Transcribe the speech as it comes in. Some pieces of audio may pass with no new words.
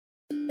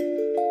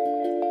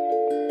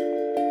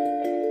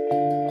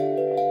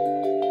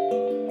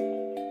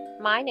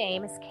My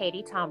name is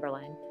Katie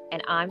Tomberlin,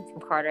 and I'm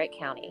from Carteret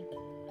County.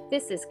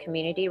 This is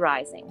Community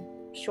Rising,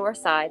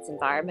 Shoreside's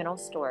environmental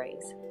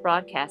stories,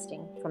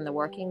 broadcasting from the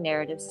Working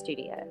Narrative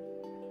Studio.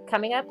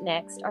 Coming up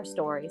next are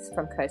stories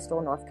from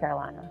coastal North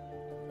Carolina.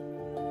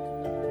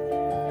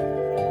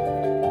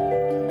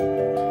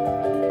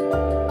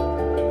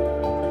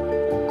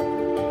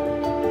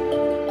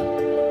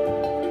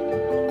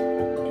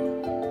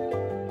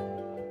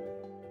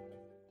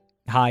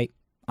 Hi,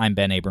 I'm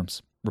Ben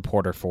Abrams,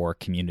 reporter for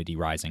Community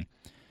Rising.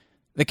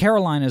 The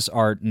Carolinas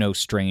are no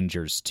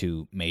strangers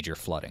to major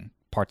flooding.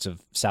 Parts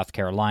of South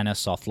Carolina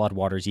saw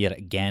floodwaters yet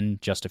again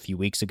just a few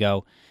weeks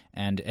ago,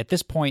 and at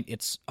this point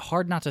it's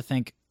hard not to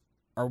think,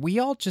 are we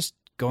all just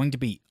going to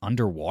be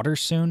underwater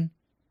soon?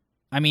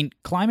 I mean,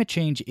 climate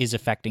change is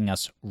affecting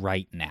us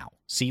right now.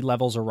 Sea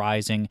levels are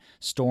rising,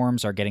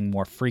 storms are getting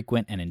more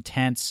frequent and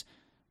intense.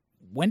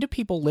 When do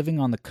people living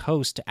on the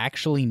coast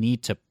actually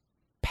need to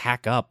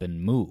pack up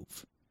and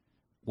move?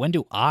 When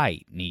do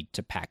I need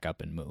to pack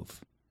up and move?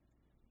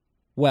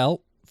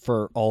 Well,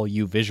 for all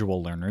you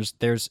visual learners,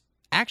 there's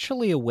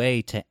actually a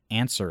way to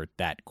answer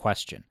that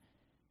question.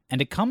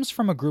 And it comes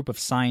from a group of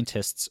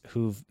scientists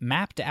who've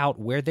mapped out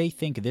where they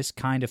think this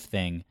kind of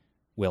thing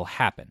will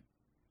happen.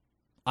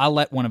 I'll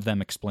let one of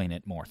them explain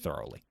it more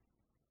thoroughly.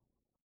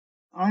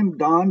 I'm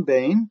Don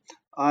Bain.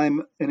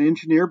 I'm an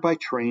engineer by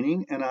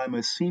training, and I'm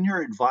a senior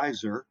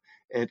advisor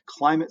at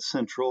Climate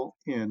Central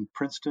in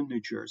Princeton,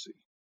 New Jersey.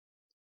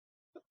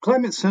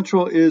 Climate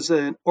Central is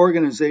an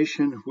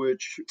organization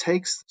which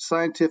takes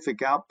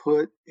scientific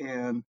output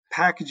and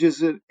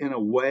packages it in a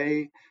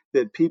way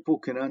that people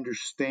can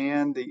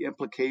understand the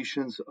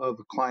implications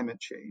of climate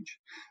change.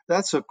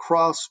 That's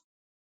across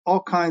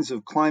all kinds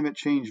of climate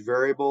change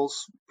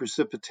variables,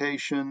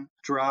 precipitation,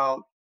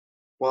 drought,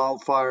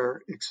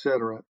 wildfire,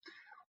 etc.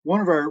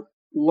 One of our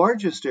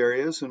largest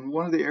areas, and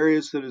one of the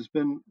areas that has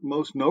been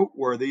most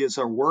noteworthy, is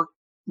our work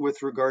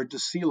with regard to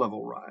sea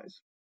level rise.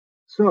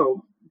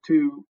 So,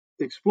 to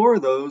explore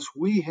those,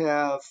 we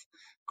have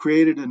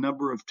created a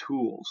number of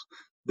tools.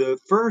 The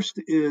first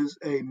is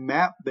a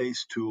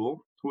map-based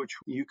tool, which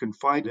you can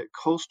find at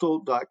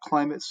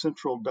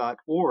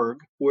coastal.climatecentral.org,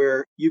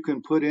 where you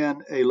can put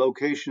in a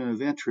location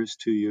of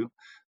interest to you,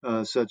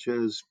 such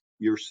as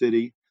your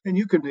city, and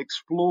you can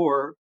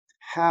explore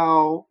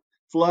how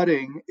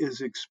flooding is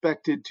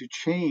expected to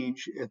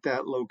change at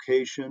that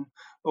location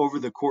over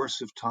the course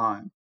of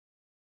time.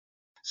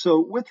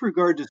 So with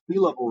regard to sea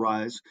level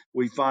rise,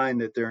 we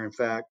find that there are in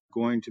fact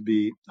going to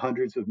be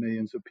hundreds of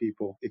millions of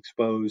people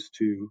exposed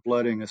to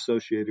flooding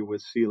associated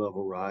with sea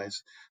level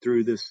rise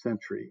through this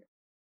century.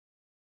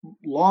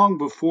 Long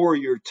before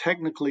you're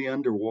technically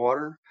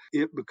underwater,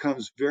 it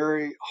becomes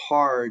very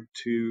hard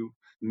to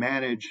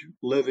manage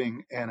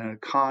living in an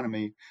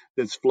economy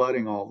that's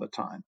flooding all the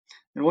time.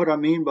 And what I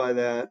mean by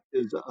that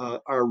is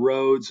our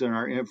roads and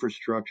our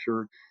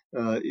infrastructure,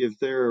 if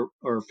they are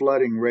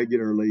flooding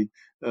regularly,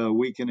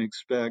 we can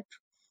expect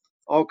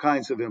all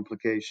kinds of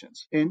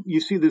implications. And you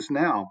see this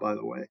now, by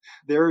the way.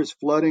 There is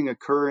flooding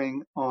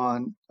occurring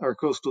on our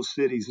coastal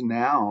cities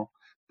now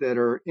that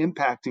are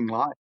impacting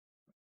life.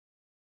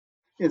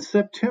 In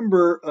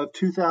September of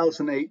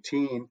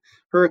 2018,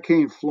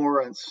 Hurricane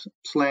Florence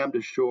slammed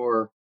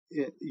ashore,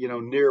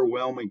 near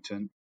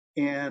Wilmington,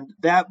 and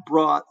that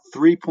brought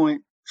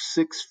 3.6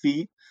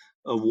 feet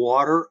of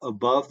water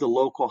above the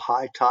local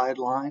high tide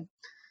line.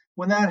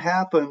 When that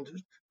happened,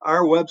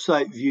 our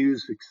website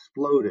views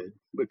exploded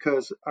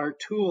because our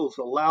tools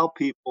allow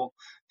people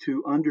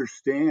to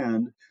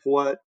understand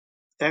what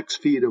X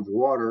feet of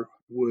water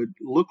would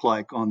look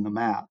like on the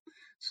map.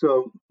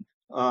 So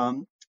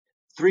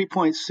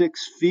 3.6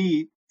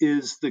 feet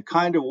is the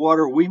kind of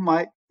water we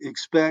might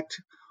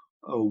expect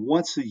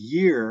once a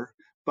year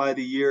by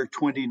the year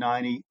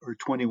 2090 or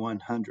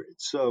 2100.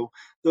 So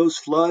those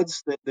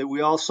floods that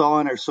we all saw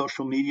in our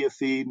social media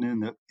feed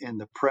and in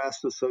the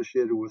press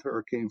associated with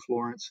Hurricane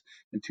Florence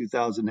in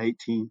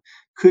 2018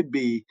 could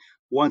be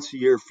once a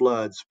year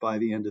floods by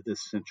the end of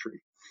this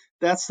century.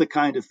 That's the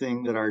kind of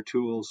thing that our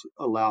tools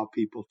allow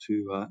people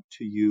to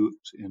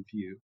use and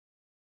view.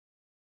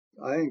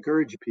 I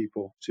encourage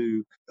people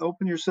to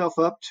open yourself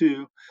up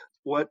to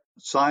what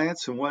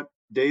science and what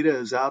data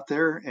is out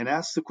there and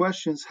ask the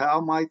questions,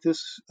 how might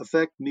this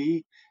affect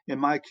me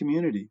and my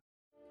community?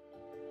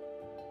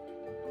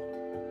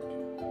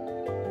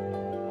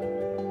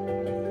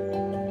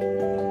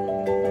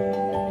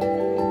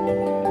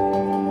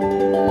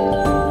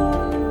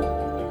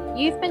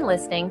 You've been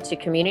listening to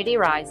Community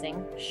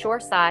Rising,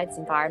 Shoreside's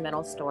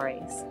environmental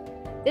stories.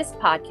 This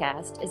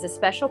podcast is a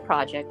special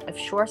project of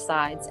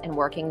Shoreside's and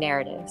Working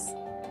Narratives.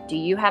 Do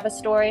you have a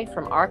story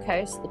from our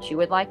coast that you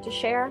would like to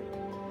share?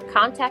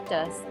 Contact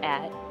us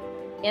at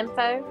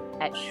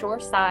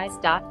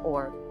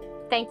info@shoresides.org.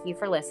 Thank you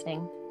for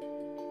listening.